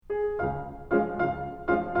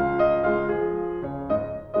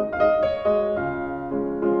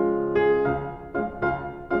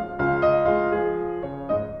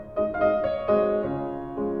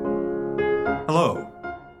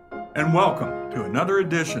and welcome to another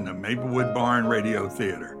edition of Maplewood Barn Radio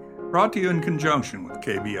Theatre, brought to you in conjunction with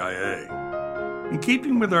KBIA. In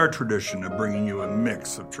keeping with our tradition of bringing you a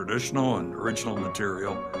mix of traditional and original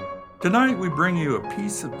material, tonight we bring you a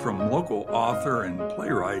piece from local author and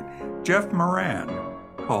playwright Jeff Moran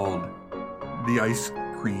called The Ice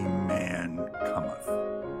Cream Man Cometh.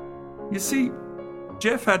 You see,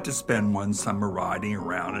 Jeff had to spend one summer riding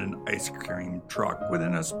around in an ice cream truck with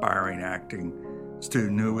an aspiring acting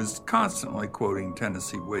student who was constantly quoting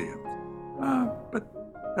Tennessee Williams. But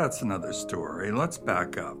that's another story. Let's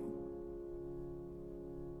back up.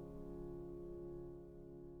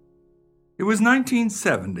 It was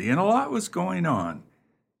 1970, and a lot was going on.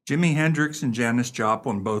 Jimi Hendrix and Janis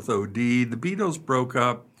Joplin both OD'd, the Beatles broke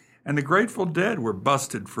up, and the Grateful Dead were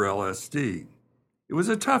busted for LSD. It was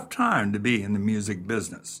a tough time to be in the music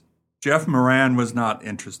business. Jeff Moran was not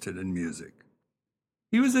interested in music.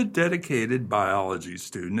 He was a dedicated biology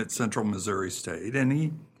student at Central Missouri State, and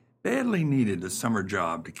he badly needed a summer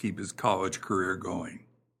job to keep his college career going.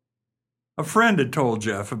 A friend had told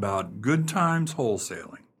Jeff about Good Times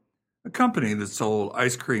Wholesaling, a company that sold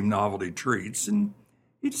ice cream novelty treats, and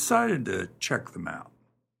he decided to check them out.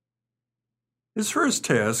 His first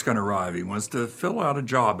task on arriving was to fill out a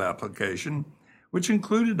job application, which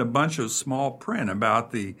included a bunch of small print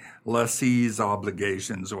about the lessee's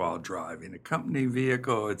obligations while driving a company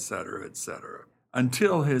vehicle, etc.,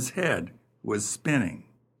 until his head was spinning.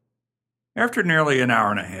 After nearly an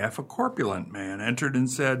hour and a half, a corpulent man entered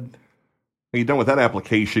and said, Are you done with that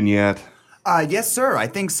application yet? Yes, sir. I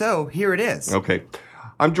think so. Here it is. Okay.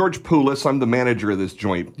 I'm George Poulis. I'm the manager of this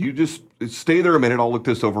joint. You just stay there a minute. I'll look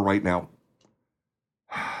this over right now.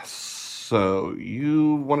 So,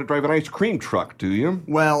 you want to drive an ice cream truck, do you?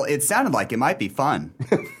 Well, it sounded like it might be fun.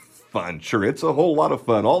 Fun, sure. It's a whole lot of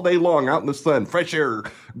fun. All day long, out in the sun, fresh air,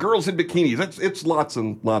 girls in bikinis. It's lots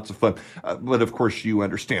and lots of fun. But of course, you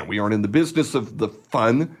understand, we aren't in the business of the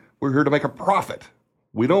fun. We're here to make a profit.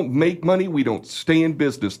 We don't make money. We don't stay in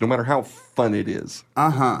business, no matter how fun it is.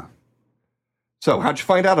 Uh-huh. So, how'd you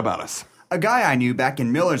find out about us? A guy I knew back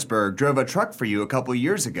in Millersburg drove a truck for you a couple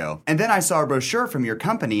years ago, and then I saw a brochure from your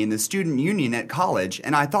company in the student union at college,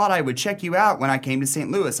 and I thought I would check you out when I came to St.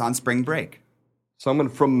 Louis on spring break. Someone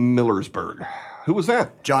from Millersburg. Who was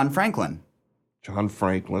that? John Franklin. John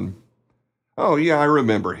Franklin. Oh, yeah, I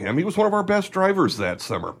remember him. He was one of our best drivers that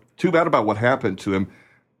summer. Too bad about what happened to him.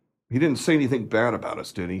 He didn't say anything bad about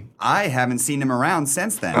us, did he? I haven't seen him around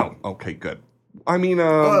since then. Oh, okay, good. I mean,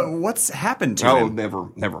 what's happened to him?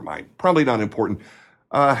 Never mind. Probably not important.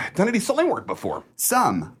 Done any selling work before?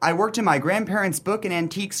 Some. I worked in my grandparents' book and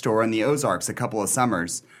antique store in the Ozarks a couple of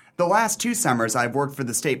summers. The last 2 summers I've worked for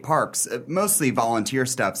the state parks, mostly volunteer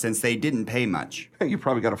stuff since they didn't pay much. You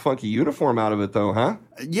probably got a funky uniform out of it, though, huh?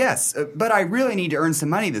 Yes, but I really need to earn some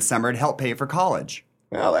money this summer to help pay for college.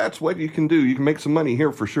 Well, that's what you can do. You can make some money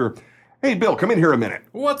here for sure. Hey, Bill, come in here a minute.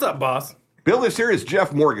 What's up, boss? Bill, this here is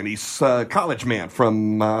Jeff Morgan. He's a college man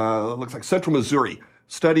from, looks like Central Missouri,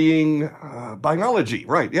 studying biology.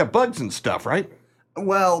 Right, yeah, bugs and stuff, right?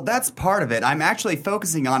 Well, that's part of it. I'm actually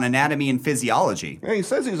focusing on anatomy and physiology. Yeah, he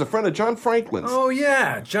says he's a friend of John Franklin's. Oh,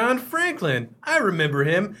 yeah, John Franklin. I remember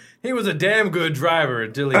him. He was a damn good driver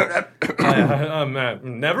until he...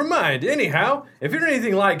 never mind. Anyhow, if you're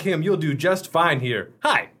anything like him, you'll do just fine here.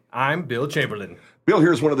 Hi, I'm Bill Chamberlain. Bill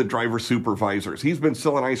here's one of the driver supervisors. He's been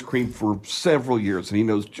selling ice cream for several years, and he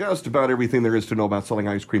knows just about everything there is to know about selling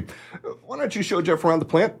ice cream. Why don't you show Jeff around the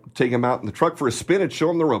plant, take him out in the truck for a spin, and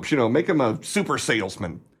show him the ropes? You know, make him a super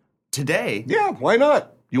salesman. Today? Yeah, why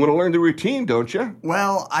not? You want to learn the routine, don't you?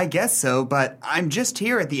 Well, I guess so, but I'm just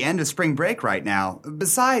here at the end of spring break right now.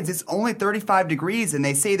 Besides, it's only 35 degrees, and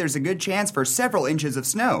they say there's a good chance for several inches of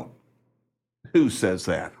snow. Who says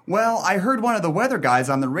that? Well, I heard one of the weather guys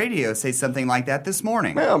on the radio say something like that this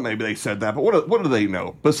morning. Well, maybe they said that, but what do they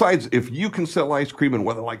know? Besides, if you can sell ice cream in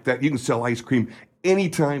weather like that, you can sell ice cream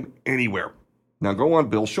anytime, anywhere. Now go on,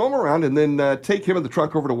 Bill, show him around, and then take him and the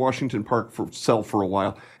truck over to Washington Park for sell for a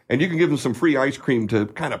while, and you can give him some free ice cream to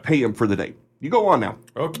kind of pay him for the day. You go on now.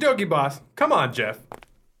 Okie dokie, boss. Come on, Jeff.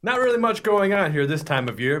 Not really much going on here this time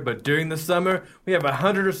of year, but during the summer, we have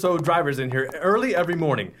 100 or so drivers in here early every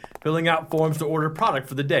morning, filling out forms to order product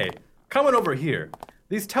for the day. Come on over here.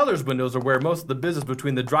 These teller's windows are where most of the business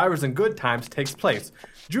between the drivers and Good Times takes place.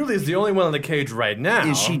 Julie's the only one in the cage right now.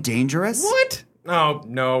 Is she dangerous? What? Oh,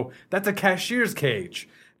 no. That's a cashier's cage.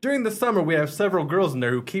 During the summer, we have several girls in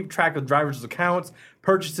there who keep track of drivers' accounts,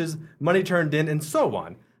 purchases, money turned in, and so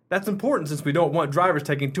on. That's important since we don't want drivers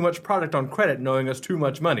taking too much product on credit and owing us too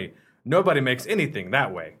much money. Nobody makes anything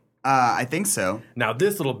that way. I think so. Now,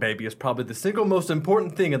 this little baby is probably the single most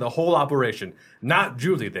important thing in the whole operation. Not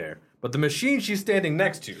Julie there, but the machine she's standing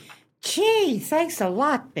next to. Gee, thanks a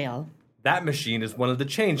lot, Bill. That machine is one of the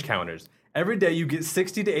change counters. Every day you get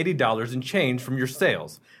 $60 to $80 in change from your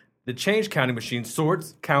sales. The change counting machine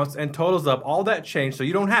sorts, counts, and totals up all that change so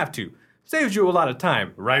you don't have to. Saves you a lot of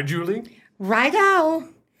time, right, Julie? Righto.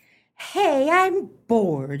 Hey, I'm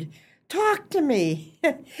bored. Talk to me.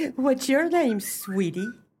 What's your name,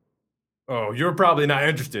 sweetie? Oh, you're probably not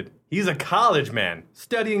interested. He's a college man,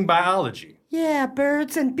 studying biology. Yeah,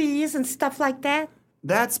 birds and bees and stuff like that.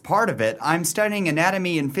 That's part of it. I'm studying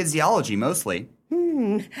anatomy and physiology mostly.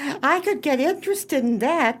 I could get interested in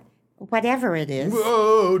that, whatever it is.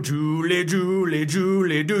 Whoa, Julie, Julie,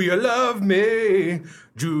 Julie, do you love me?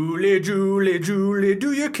 Julie, Julie, Julie,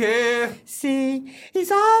 do you care? See,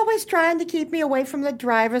 he's always trying to keep me away from the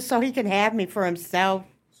driver so he can have me for himself.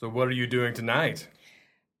 So what are you doing tonight?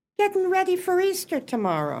 Getting ready for Easter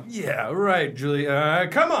tomorrow. Yeah, right, Julie.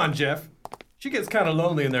 Come on, Jeff. She gets kind of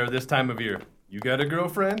lonely in there this time of year. You got a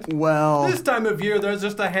girlfriend? Well, This time of year, there's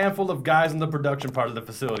just a handful of guys in the production part of the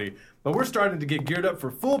facility. But we're starting to get geared up for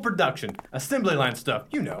full production. Assembly line stuff,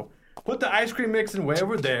 you know. Put the ice cream mixing way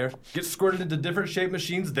over there. Get squirted into different shaped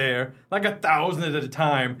machines there. Like 1,000 at a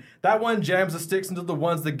time. That one jams the sticks into the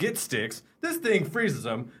ones that get sticks. This thing freezes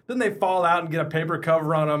them. Then they fall out and get a paper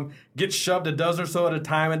cover on them. Get shoved a dozen or so at a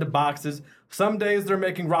time into boxes. Some days they're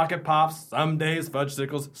making rocket pops. Some days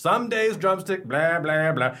fudgesicles. Some days drumstick. Blah,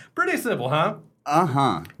 blah, blah. Pretty simple, huh?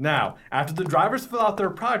 Uh-huh. Now, after the drivers fill out their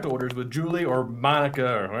product orders with Julie or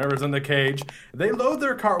Monica or whoever's in the cage, they load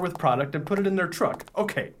their cart with product and put it in their truck.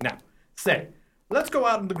 Okay, now, say, let's go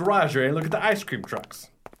out in the garage area and look at the ice cream trucks.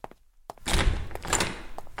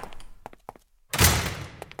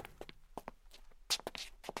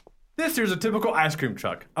 This here's a typical ice cream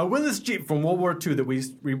truck, a Willis Jeep from World War II that we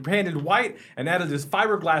repainted white and added this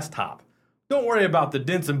fiberglass top. Don't worry about the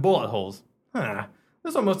dents and bullet holes.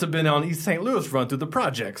 This one must have been on East St. Louis run through the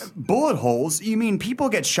projects. Bullet holes? You mean people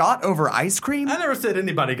get shot over ice cream? I never said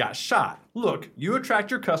anybody got shot. Look, you attract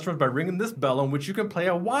your customers by ringing this bell on which you can play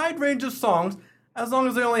a wide range of songs as long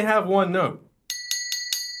as they only have one note.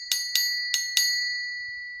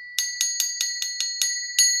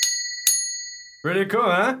 Pretty cool,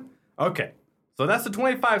 huh? Okay, so that's the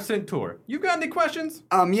 25-cent tour. You got any questions?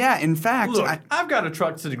 Yeah, in fact, Look, I've got a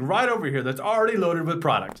truck sitting right over here that's already loaded with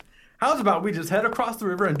product. How's about we just head across the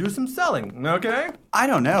river and do some selling, okay? I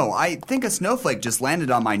don't know. I think a snowflake just landed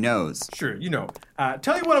on my nose. Sure, you know.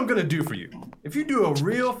 Tell you what I'm going to do for you. If you do a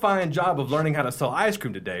real fine job of learning how to sell ice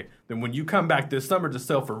cream today, then when you come back this summer to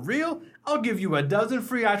sell for real, I'll give you a dozen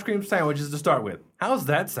free ice cream sandwiches to start with. How's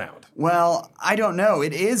that sound? Well, I don't know.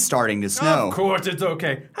 It is starting to snow. Of course it's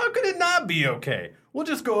okay. How could it not be okay? We'll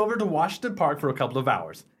just go over to Washington Park for a couple of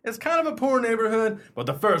hours. It's kind of a poor neighborhood, but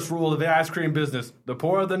the first rule of the ice cream business, the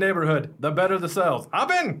poorer the neighborhood, the better the sales. Hop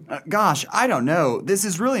in! Gosh, I don't know. This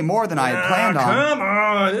is really more than I had planned on. Come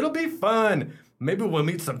on, it'll be fun. Maybe we'll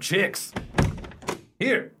meet some chicks.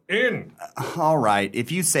 Here, in. All right,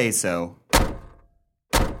 if you say so.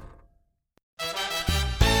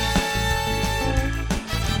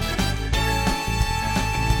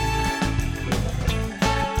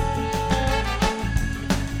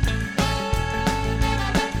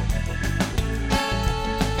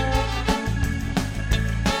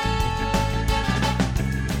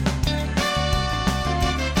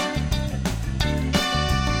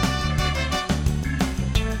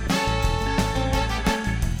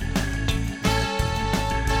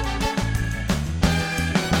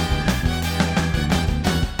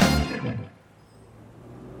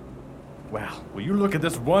 Wow, will you look at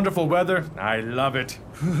this wonderful weather? I love it.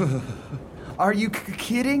 Are you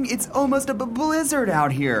kidding? It's almost a blizzard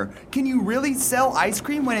out here. Can you really sell ice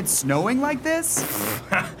cream when it's snowing like this?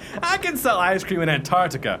 I can sell ice cream in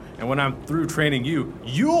Antarctica, and when I'm through training you,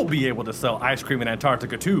 you'll be able to sell ice cream in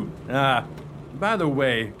Antarctica too. By the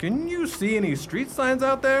way, can you see any street signs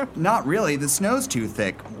out there? Not really. The snow's too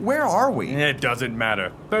thick. Where are we? It doesn't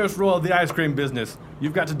matter. First rule of the ice cream business,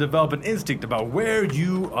 you've got to develop an instinct about where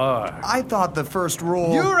you are. I thought the first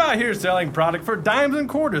rule... You're out here selling product for dimes and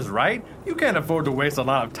quarters, right? You can't afford to waste a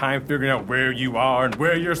lot of time figuring out where you are and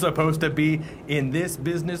where you're supposed to be. In this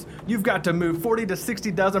business, you've got to move 40 to 60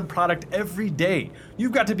 dozen product every day.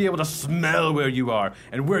 You've got to be able to smell where you are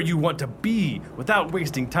and where you want to be without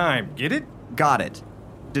wasting time. Get it? Got it.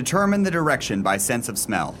 Determine the direction by sense of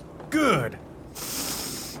smell. Good.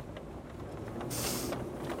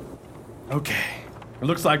 Okay. It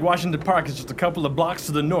looks like Washington Park is just a couple of blocks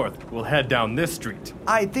to the north. We'll head down this street.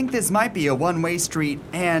 I think this might be a one-way street,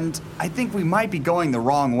 and I think we might be going the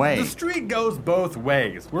wrong way. The street goes both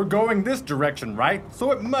ways. We're going this direction, right?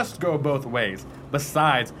 So it must go both ways.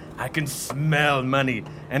 Besides, I can smell money,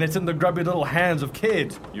 and it's in the grubby little hands of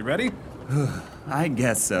kids. You ready? I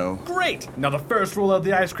guess so. Great! Now the first rule of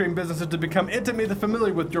the ice cream business is to become intimately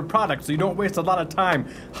familiar with your product so you don't waste a lot of time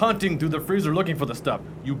hunting through the freezer looking for the stuff.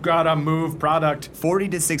 You gotta move product. 40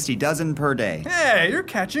 to 60 dozen per day. Hey, you're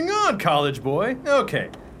catching on, college boy. Okay,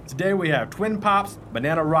 today we have Twin Pops,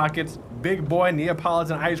 Banana Rockets, Big Boy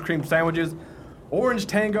Neapolitan ice cream sandwiches, Orange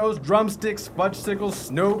Tangos, Drumsticks, Fudgesicles,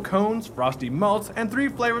 Snow Cones, Frosty Malts, and 3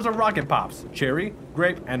 flavors of Rocket Pops, Cherry,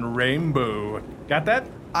 Grape, and Rainbow. Got that?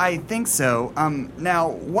 I think so. Now,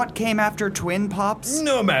 what came after Twin Pops?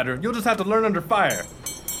 No matter. You'll just have to learn under fire.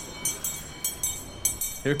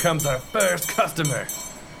 Here comes our first customer.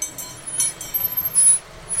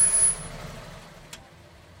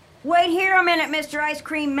 Wait here a minute, Mr. Ice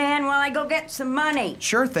Cream Man, while I go get some money.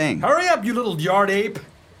 Sure thing. Hurry up, you little yard ape.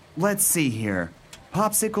 Let's see here.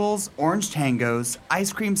 Popsicles, orange tangos,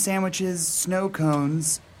 ice cream sandwiches, snow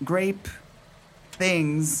cones, grape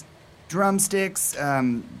things, drumsticks,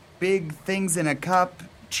 big things in a cup,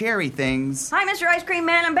 cherry things. Hi, Mr. Ice Cream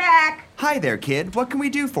Man, I'm back. Hi there, kid. What can we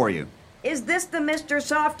do for you? Is this the Mr.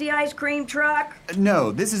 Softy ice cream truck?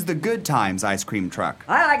 No, this is the Good Times ice cream truck.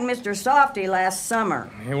 I liked Mr. Softy last summer.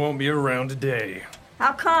 He won't be around today.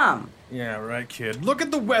 How come? Yeah, right, kid. Look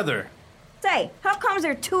at the weather. Say, how comes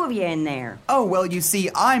there are 2 of you in there? Oh, well, you see,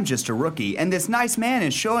 I'm just a rookie, and this nice man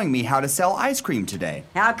is showing me how to sell ice cream today.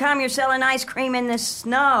 How come you're selling ice cream in the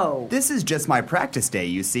snow? This is just my practice day,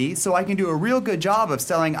 you see, so I can do a real good job of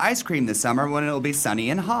selling ice cream this summer when it'll be sunny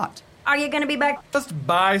and hot. Are you gonna be back? Just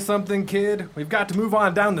buy something, kid. We've got to move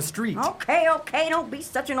on down the street. Okay, don't be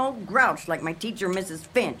such an old grouch like my teacher, Mrs.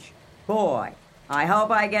 Finch. Boy, I hope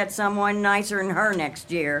I get someone nicer than her next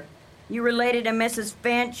year. You related to Mrs.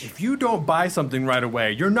 Finch? If you don't buy something right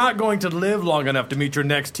away, you're not going to live long enough to meet your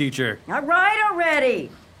next teacher. All right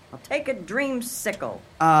already. I'll take a dreamsicle.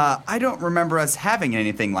 I don't remember us having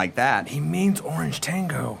anything like that. He means orange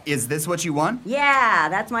tango. Is this what you want? Yeah,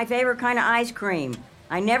 that's my favorite kind of ice cream.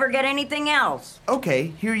 I never get anything else. Okay,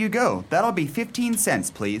 here you go. That'll be 15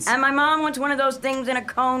 cents, please. And my mom wants one of those things in a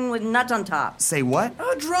cone with nuts on top. Say what?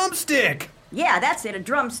 A drumstick. Yeah, that's it, a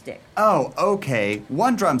drumstick. Oh, okay.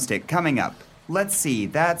 1 drumstick coming up. Let's see,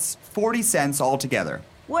 that's 40 cents altogether.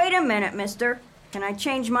 Wait a minute, mister. Can I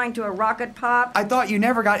change mine to a rocket pop? I thought you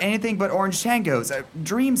never got anything but orange tangos,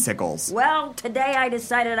 dreamsicles. Well, today I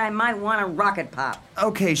decided I might want a rocket pop.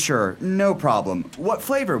 Okay, sure, no problem. What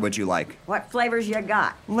flavor would you like? What flavors you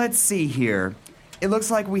got? Let's see here. It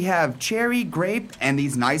looks like we have cherry, grape, and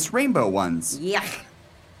these nice rainbow ones. Yuck.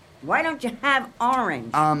 Why don't you have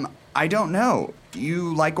orange? I don't know.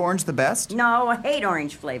 You like orange the best? No, I hate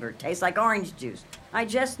orange flavor. Tastes like orange juice. I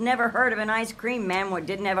just never heard of an ice cream man what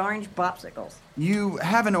didn't have orange popsicles. You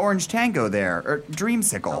have an orange tango there, or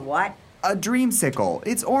dreamsicle. A what? A dreamsicle.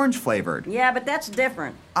 It's orange flavored. Yeah, but that's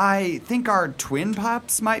different. I think our Twin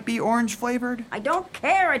Pops might be orange flavored. I don't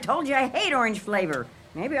care. I told you I hate orange flavor.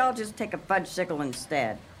 Maybe I'll just take a fudgesicle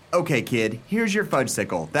instead. Okay, kid, here's your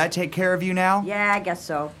fudgesicle. That take care of you now? Yeah, I guess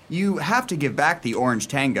so. You have to give back the orange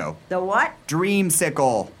tango. The what?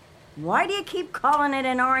 Dreamsicle. Why do you keep calling it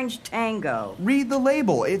an orange tango? Read the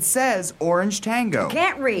label. It says orange tango.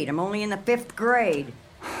 Can't read. I'm only in the 5th grade.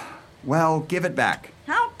 Well, give it back.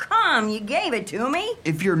 How come? You gave it to me.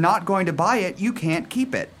 If you're not going to buy it, you can't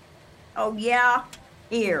keep it. Oh, yeah?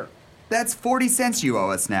 Here. That's 40 cents you owe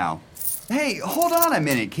us now. Hey, hold on a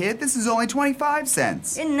minute, kid. This is only 25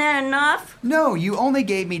 cents. Isn't that enough? No, you only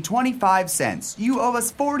gave me 25 cents. You owe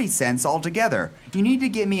us 40 cents altogether. You need to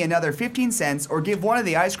give me another 15 cents or give one of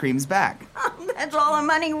the ice creams back. That's all the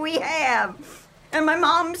money we have. And my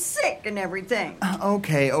mom's sick and everything.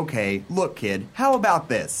 Okay. Look, kid, how about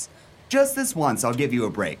this? Just this once, I'll give you a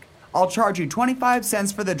break. I'll charge you 25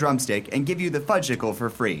 cents for the drumstick and give you the fudgesicle for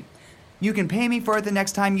free. You can pay me for it the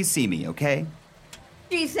next time you see me, okay?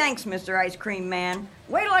 Gee, thanks, Mr. Ice Cream Man.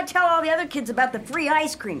 Wait till I tell all the other kids about the free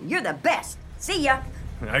ice cream. You're the best. See ya.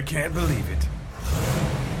 I can't believe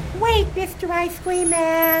it. Wait, Mr. Ice Cream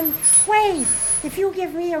Man. Wait. If you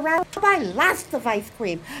give me a ride, I'll buy lots of ice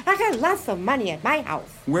cream. I got lots of money at my house.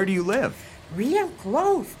 Where do you live? Real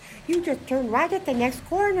close. You just turn right at the next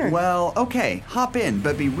corner. Well, okay, hop in,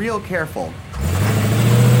 but be real careful.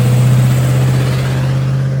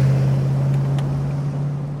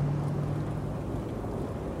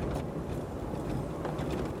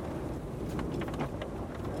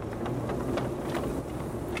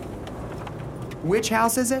 Which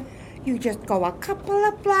house is it? You just go a couple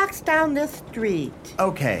of blocks down the street.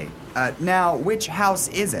 Okay, now which house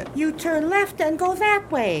is it? You turn left and go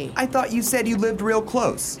that way. I thought you said you lived real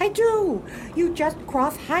close. I do. You just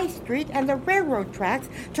cross High Street and the railroad tracks,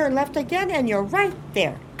 turn left again, and you're right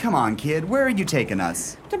there. Come on, kid, where are you taking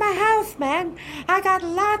us? To my house, man. I got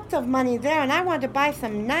lots of money there, and I want to buy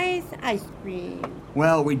some nice ice cream.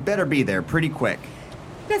 Well, we'd better be there pretty quick.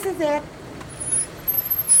 This is it.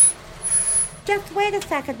 Just wait a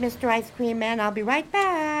second, Mr. Ice Cream Man. I'll be right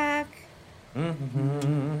back.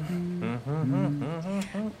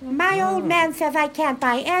 My old man says I can't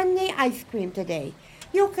buy any ice cream today.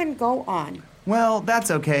 You can go on. Well,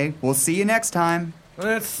 that's okay. We'll see you next time.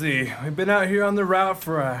 Let's see. We've been out here on the route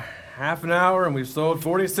for a half an hour, and we've sold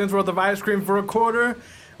 40 cents worth of ice cream for a quarter.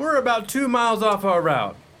 We're about 2 miles off our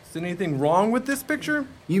route. Is anything wrong with this picture?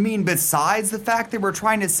 You mean besides the fact that we're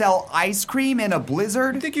trying to sell ice cream in a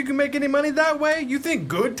blizzard? You think you can make any money that way? You think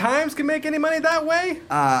Good Times can make any money that way?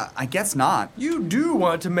 I guess not. You do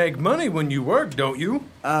want to make money when you work, don't you?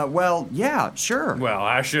 Well, yeah, sure. Well,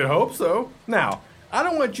 I should hope so. Now, I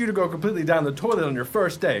don't want you to go completely down the toilet on your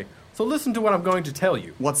first day, so listen to what I'm going to tell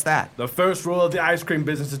you. What's that? The first rule of the ice cream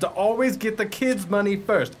business is to always get the kids' money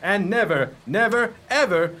first, and never, never,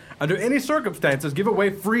 ever, under any circumstances, give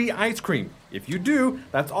away free ice cream. If you do,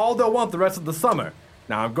 that's all they'll want the rest of the summer.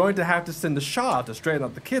 Now, I'm going to have to send the Shaw out to straighten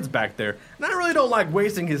out the kids back there, and I really don't like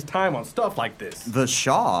wasting his time on stuff like this. The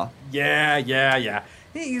Shaw? Yeah.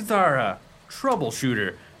 He's our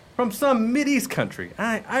troubleshooter from some Mideast country.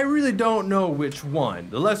 I really don't know which one.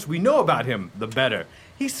 The less we know about him, the better.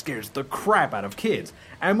 He scares the crap out of kids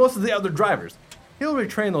and most of the other drivers. He'll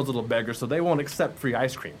retrain those little beggars so they won't accept free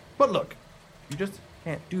ice cream. But look, you just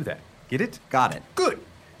can't do that. Get it? Got it. Good.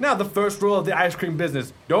 Now, the first rule of the ice cream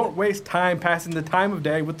business: don't waste time passing the time of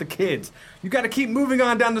day with the kids. You got to keep moving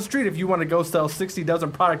on down the street if you want to go sell 60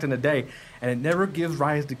 dozen product in a day, and it never gives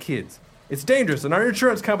rise to kids. It's dangerous, and our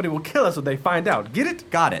insurance company will kill us if they find out. Get it?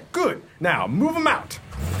 Got it. Good. Now, move them out.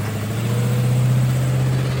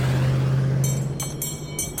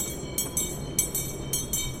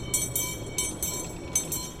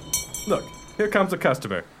 Look, here comes a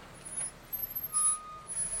customer.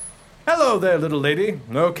 Hello there, little lady.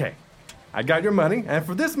 Okay, I got your money, and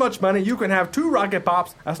for this much money, you can have 2 rocket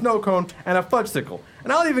pops, a snow cone, and a fudgesicle.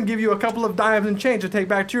 And I'll even give you a couple of dimes and change to take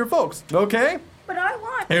back to your folks, okay? But I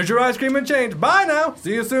want... Here's your ice cream and change. Bye now.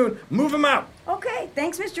 See you soon. Move them out. Okay,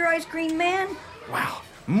 thanks, Mr. Ice Cream Man. Wow,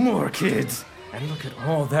 more kids. And look at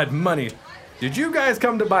all that money. Did you guys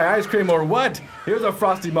come to buy ice cream or what? Here's a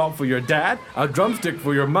Frosty Malt for your dad, a drumstick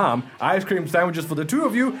for your mom, ice cream sandwiches for the 2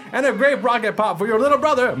 of you, and a grape rocket pop for your little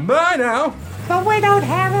brother. Bye now. But we don't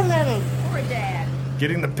have a little. Or a dad.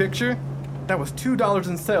 Getting the picture? That was $2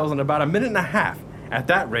 in sales in about a minute and a half. At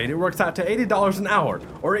that rate, it works out to $80 an hour,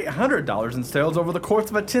 or $800 in sales over the course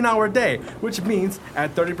of a 10-hour day, which means,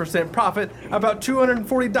 at 30% profit, about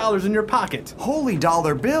 $240 in your pocket. Holy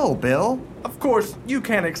dollar bill, Bill. Of course, you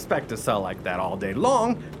can't expect to sell like that all day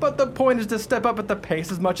long, but the point is to step up at the pace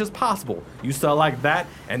as much as possible. You sell like that,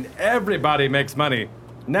 and everybody makes money.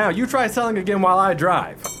 Now, you try selling again while I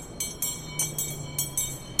drive.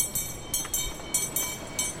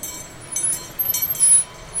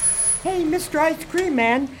 Hey, Mr. Ice Cream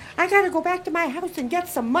Man, I gotta go back to my house and get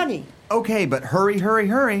some money. Okay, but hurry.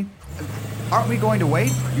 Aren't we going to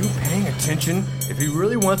wait? Are you paying attention? If he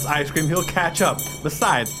really wants ice cream, he'll catch up.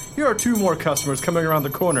 Besides, here are 2 more customers coming around the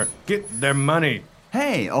corner. Get their money.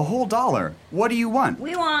 Hey, a whole $1. What do you want?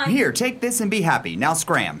 We want... Here, take this and be happy. Now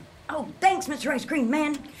scram. Oh, thanks, Mr. Ice Cream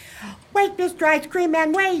Man. Wait, Mr. Ice Cream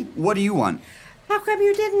Man, wait. What do you want? How come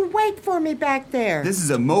you didn't wait for me back there? This is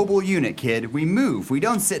a mobile unit, kid. We move. We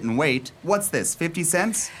don't sit and wait. What's this, 50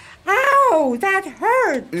 cents? Ow, that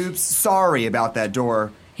hurt. Oops, sorry about that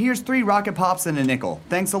door. Here's 3 rocket pops and a nickel.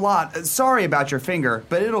 Thanks a lot. Sorry about your finger,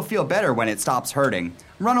 but it'll feel better when it stops hurting.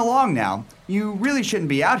 Run along now. You really shouldn't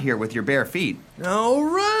be out here with your bare feet. All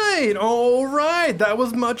right. That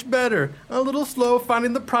was much better. A little slow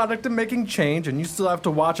finding the product and making change, and you still have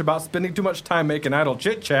to watch about spending too much time making idle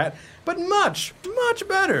chit-chat, but much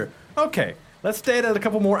better. Okay, let's stay at it a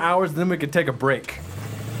couple more hours, then we can take a break.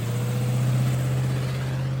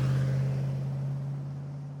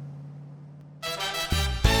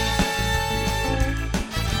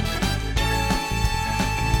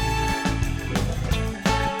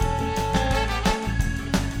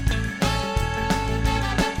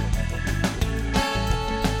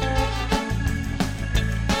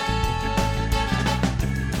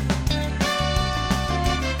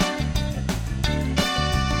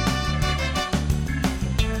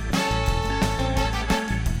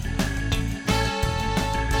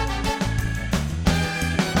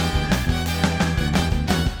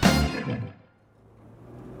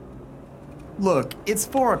 Look, it's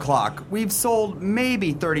 4 o'clock. We've sold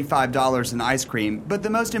maybe $35 in ice cream, but the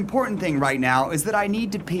most important thing right now is that I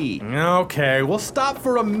need to pee. Okay, we'll stop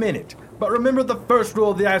for a minute. But remember the first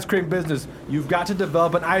rule of the ice cream business. You've got to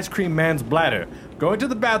develop an ice cream man's bladder. Going to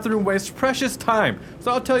the bathroom wastes precious time,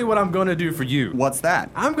 so I'll tell you what I'm going to do for you. What's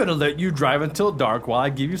that? I'm going to let you drive until dark while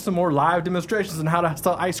I give you some more live demonstrations on how to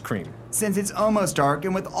sell ice cream. Since it's almost dark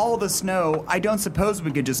and with all the snow, I don't suppose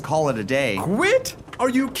we could just call it a day. Quit? Are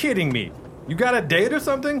you kidding me? You got a date or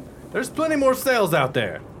something? There's plenty more sales out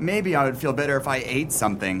there. Maybe I would feel better if I ate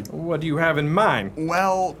something. What do you have in mind?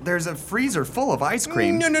 Well, there's a freezer full of ice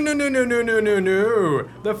cream. No.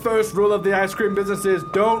 The first rule of the ice cream business is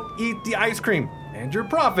don't eat the ice cream and your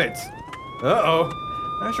profits. Uh-oh.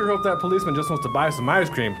 I sure hope that policeman just wants to buy some ice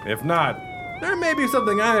cream. If not, there may be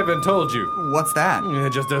something I haven't told you. What's that?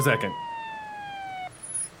 Just a second.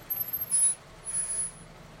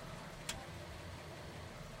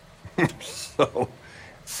 So,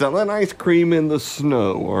 selling ice cream in the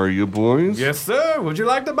snow, are you, boys? Yes, sir. Would you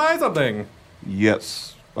like to buy something?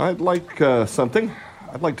 Yes. I'd like something.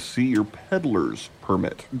 I'd like to see your peddler's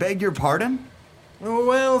permit. Beg your pardon?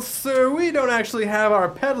 Well, sir, we don't actually have our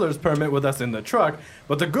peddler's permit with us in the truck,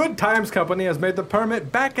 but the Good Times Company has made the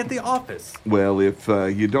permit back at the office. Well, if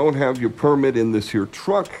you don't have your permit in this here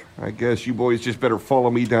truck, I guess you boys just better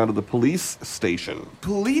follow me down to the police station.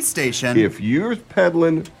 Police station? If you're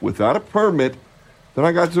peddling without a permit, then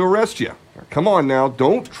I got to arrest you. Now, come on now,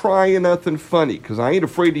 don't try nothing funny, because I ain't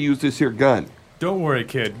afraid to use this here gun. Don't worry,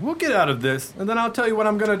 kid. We'll get out of this, and then I'll tell you what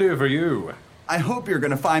I'm going to do for you. I hope you're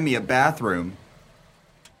going to find me a bathroom.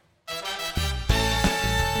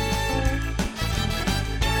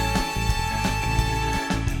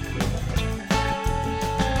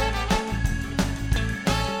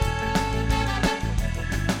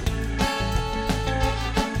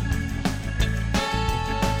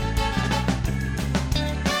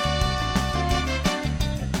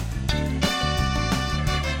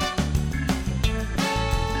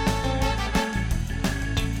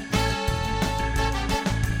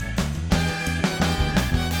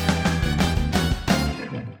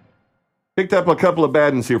 Picked up a couple of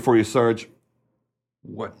bad ones here for you, Sarge.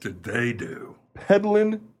 What did they do?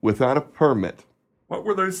 Peddling without a permit. What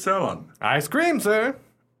were they selling? Ice cream, sir.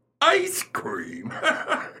 Ice cream?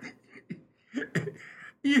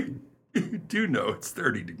 you do know it's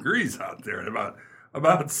 30 degrees out there and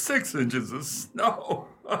about 6 inches of snow.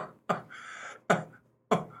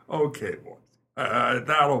 Okay, boys.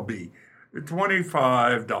 That'll be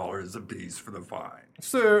 $25 a piece for the fine.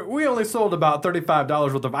 Sir, we only sold about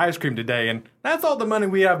 $35 worth of ice cream today, and that's all the money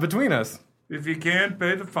we have between us. If you can't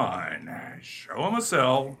pay the fine, show them a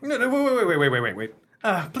cell. No, wait.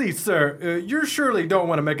 Please, sir, you surely don't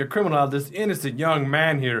want to make a criminal out of this innocent young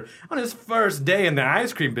man here on his first day in the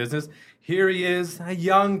ice cream business. Here he is, a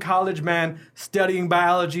young college man studying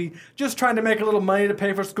biology, just trying to make a little money to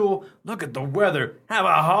pay for school. Look at the weather. Have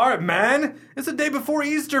a heart, man. It's the day before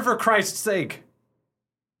Easter, for Christ's sake.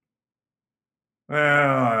 Well,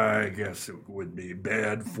 I guess it would be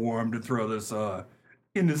bad form to throw this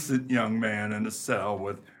innocent young man in a cell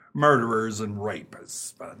with murderers and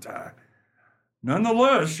rapists. But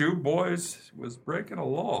nonetheless, you boys was breaking a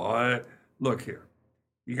law. Look here.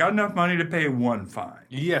 You got enough money to pay one fine?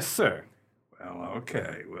 Yes, sir. Well,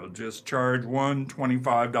 okay. We'll just charge one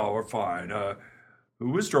 $25 fine. Who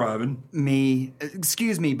was driving? Me.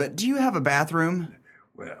 Excuse me, but do you have a bathroom?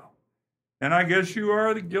 Well, and I guess you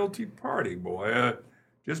are the guilty party, boy.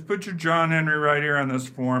 Just put your John Henry right here on this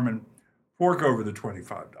form and fork over the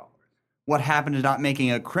 $25. What happened to not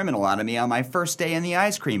making a criminal out of me on my first day in the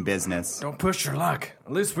ice cream business? Don't push your luck.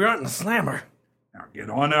 At least we aren't in the slammer. Now get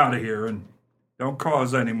on out of here and don't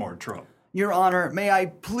cause any more trouble. Your Honor, may I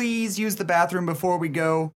please use the bathroom before we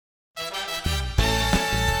go?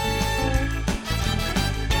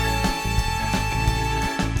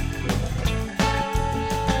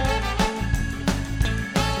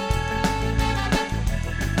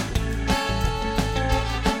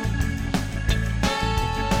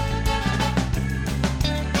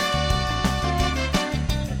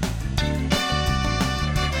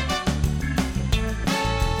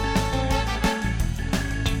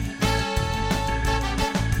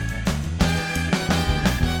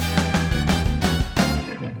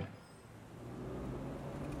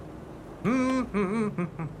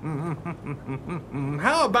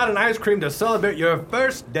 How about an ice cream to celebrate your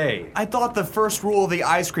first day? I thought the first rule of the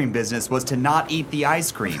ice cream business was to not eat the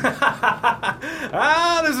ice cream. This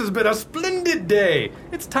has been a splendid day.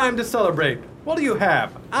 It's time to celebrate. What do you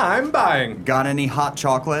have? I'm buying. Got any hot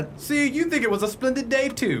chocolate? See, you think it was a splendid day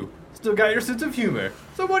too. Still got your sense of humor.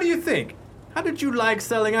 So what do you think? How did you like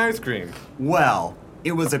selling ice cream? Well,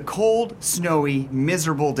 it was a cold, snowy,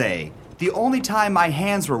 miserable day. The only time my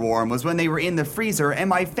hands were warm was when they were in the freezer and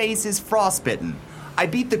my face is frostbitten. I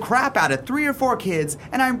beat the crap out of 3 or 4 kids,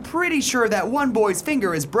 and I'm pretty sure that one boy's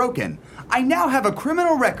finger is broken. I now have a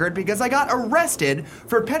criminal record because I got arrested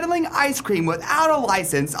for peddling ice cream without a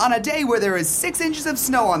license on a day where there is 6 inches of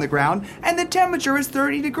snow on the ground and the temperature is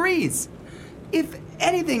 30 degrees. If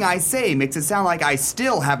anything I say makes it sound like I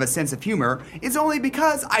still have a sense of humor, it's only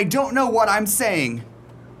because I don't know what I'm saying.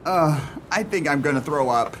 I think I'm gonna throw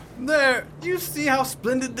up. There, you see how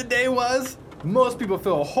splendid the day was? Most people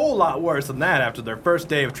feel a whole lot worse than that after their first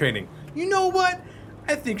day of training. You know what?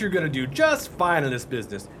 I think you're gonna do just fine in this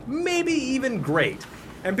business. Maybe even great.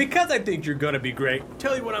 And because I think you're gonna be great,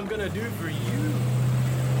 tell you what I'm gonna do for you.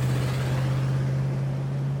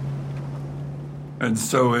 And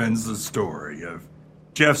so ends the story of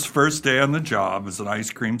Jeff's first day on the job as an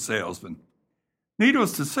ice cream salesman.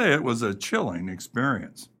 Needless to say, it was a chilling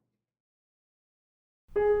experience.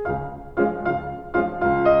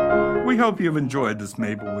 We hope you've enjoyed this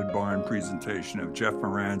Maplewood Barn presentation of Jeff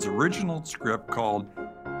Moran's original script called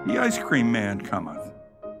The Ice Cream Man Cometh.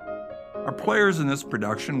 Our players in this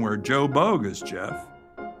production were Joe Bogue as Jeff,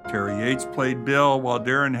 Terry Yates played Bill, while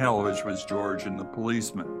Darren Hellwege was George and the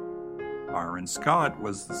Policeman. Byron Scott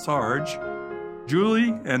was the Sarge.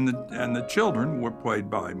 Julie and the children were played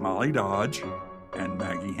by Molly Dodge and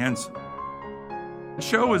Maggie Henson. The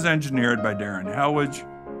show was engineered by Darren Hellwege,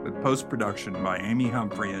 with post-production by Amy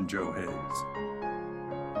Humphrey and Joe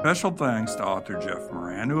Hayes. Special thanks to author Jeff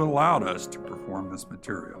Moran, who allowed us to perform this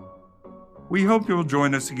material. We hope you'll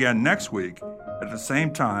join us again next week at the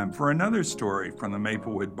same time for another story from the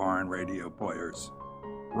Maplewood Barn Radio Players,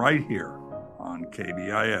 right here on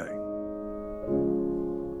KBIA.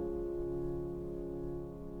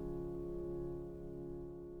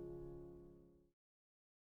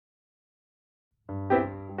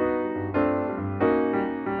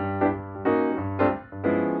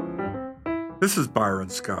 This is Byron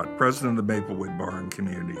Scott, president of the Maplewood Barn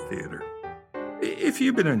Community Theatre. If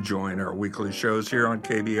you've been enjoying our weekly shows here on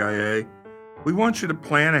KBIA, we want you to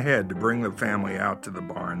plan ahead to bring the family out to the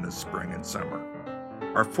barn this spring and summer.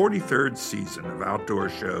 Our 43rd season of outdoor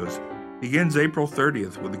shows begins April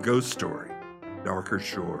 30th with a ghost story, Darker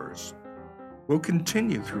Shores. We'll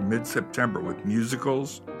continue through mid-September with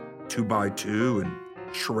musicals, 2x2 and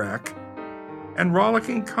Shrek, and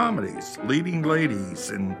rollicking comedies, Leading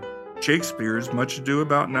Ladies, and Shakespeare's Much Ado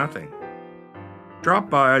About Nothing. Drop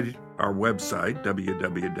by our website,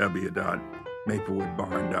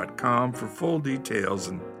 www.maplewoodbarn.com, for full details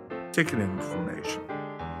and ticket information.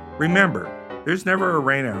 Remember, there's never a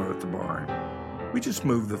rainout at the barn. We just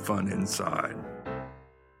move the fun inside.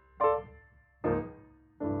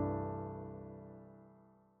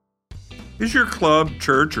 Is your club,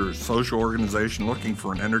 church, or social organization looking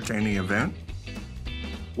for an entertaining event?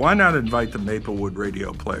 Why not invite the Maplewood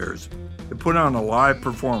Radio Players to put on a live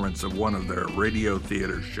performance of one of their radio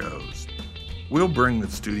theater shows? We'll bring the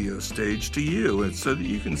studio stage to you so that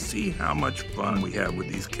you can see how much fun we have with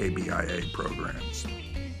these KBIA programs.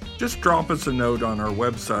 Just drop us a note on our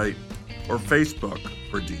website or Facebook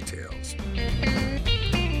for details.